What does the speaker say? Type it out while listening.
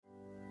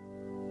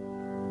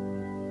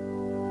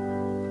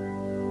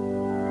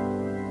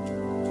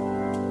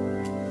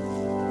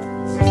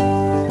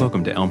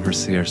Welcome to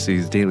Elmhurst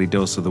CRC's Daily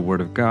Dose of the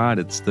Word of God.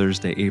 It's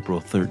Thursday,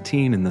 April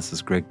 13, and this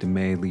is Gregg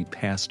DeMey, lead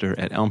pastor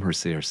at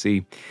Elmhurst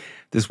CRC.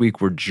 This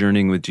week we're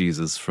journeying with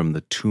Jesus from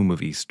the tomb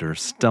of Easter,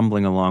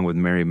 stumbling along with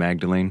Mary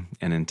Magdalene,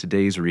 and in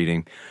today's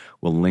reading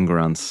we'll linger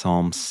on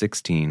Psalm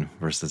 16,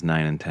 verses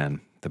 9 and 10.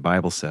 The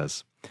Bible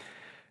says,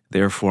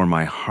 "Therefore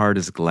my heart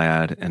is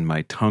glad and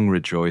my tongue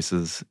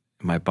rejoices,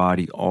 my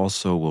body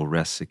also will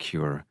rest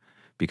secure,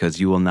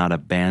 because you will not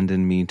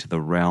abandon me to the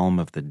realm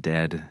of the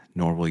dead,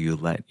 nor will you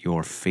let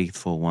your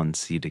faithful one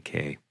see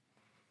decay."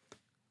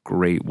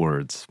 Great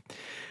words.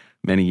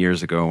 Many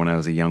years ago, when I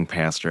was a young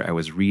pastor, I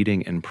was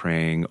reading and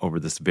praying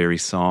over this very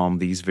psalm,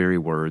 these very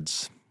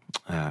words.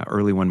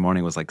 Early one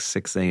morning, it was like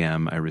 6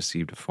 a.m., I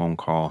received a phone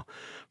call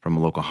from a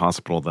local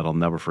hospital that I'll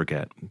never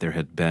forget. There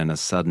had been a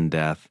sudden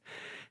death,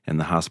 and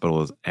the hospital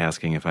was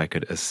asking if I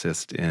could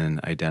assist in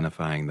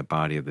identifying the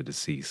body of the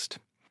deceased.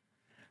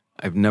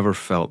 I've never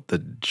felt the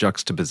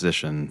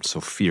juxtaposition so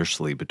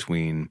fiercely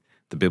between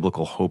the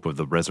biblical hope of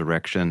the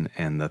resurrection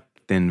and the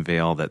thin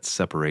veil that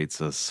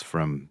separates us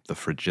from the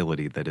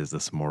fragility that is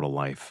this mortal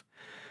life.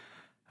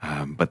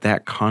 But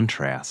that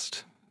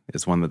contrast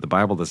is one that the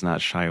Bible does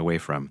not shy away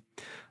from.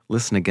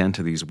 Listen again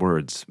to these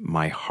words.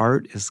 "My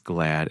heart is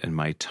glad and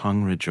my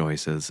tongue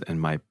rejoices, and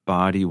my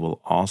body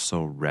will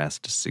also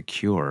rest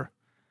secure."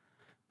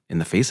 In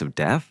the face of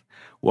death,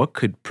 what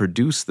could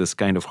produce this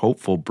kind of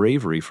hopeful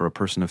bravery for a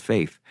person of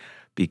faith?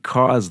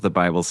 Because the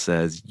Bible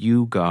says,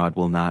 "You, God,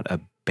 will not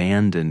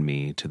abandon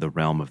me to the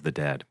realm of the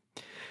dead."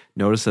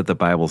 Notice that the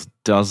Bible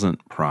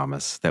doesn't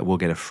promise that we'll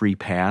get a free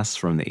pass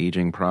from the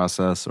aging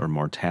process or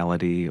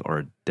mortality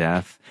or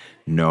death.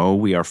 No,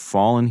 we are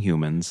fallen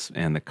humans,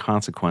 and the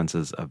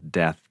consequences of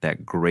death,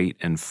 that great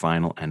and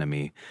final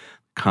enemy,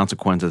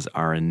 consequences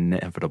are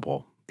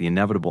inevitable. The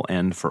inevitable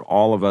end for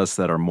all of us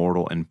that are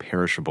mortal and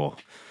perishable.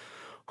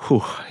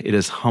 It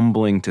is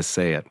humbling to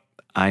say it.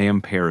 I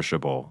am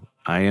perishable.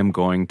 I am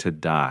going to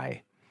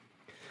die.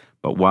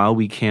 But while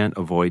we can't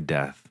avoid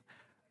death,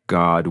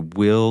 God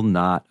will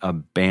not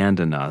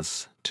abandon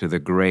us to the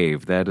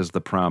grave. That is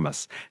the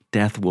promise.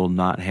 Death will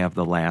not have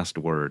the last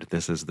word.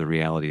 This is the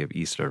reality of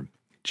Easter.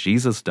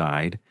 Jesus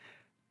died,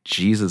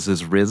 Jesus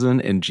is risen,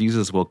 and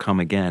Jesus will come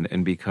again.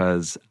 And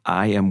because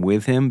I am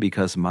with him,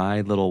 because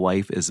my little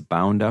life is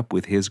bound up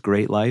with his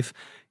great life,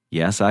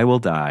 yes, I will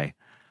die,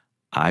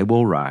 I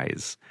will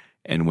rise.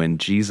 And when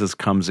Jesus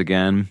comes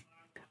again,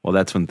 well,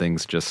 that's when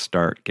things just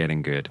start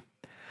getting good.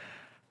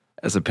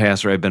 As a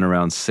pastor, I've been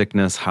around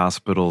sickness,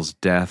 hospitals,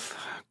 death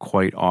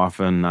quite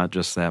often, not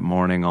just that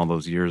morning, all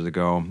those years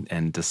ago.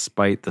 And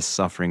despite the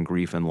suffering,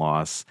 grief, and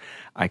loss,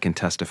 I can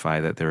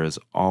testify that there is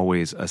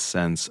always a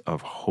sense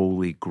of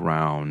holy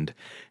ground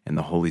in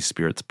the Holy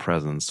Spirit's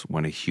presence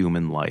when a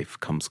human life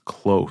comes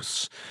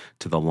close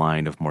to the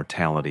line of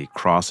mortality,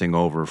 crossing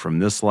over from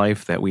this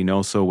life that we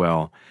know so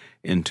well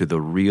into the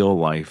real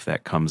life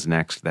that comes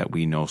next that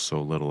we know so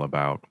little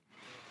about.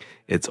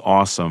 It's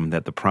awesome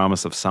that the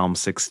promise of Psalm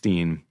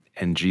 16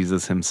 and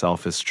Jesus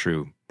himself is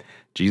true.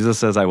 Jesus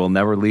says, "I will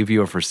never leave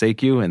you or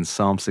forsake you," and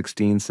Psalm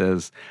 16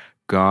 says,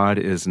 God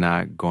is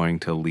not going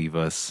to leave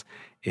us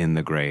in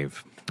the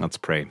grave. Let's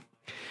pray.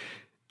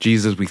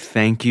 Jesus, we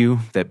thank you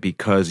that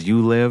because you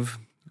live,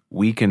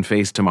 we can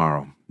face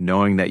tomorrow,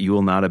 knowing that you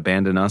will not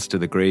abandon us to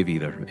the grave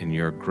either. In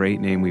your great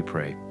name we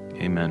pray.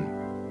 Amen.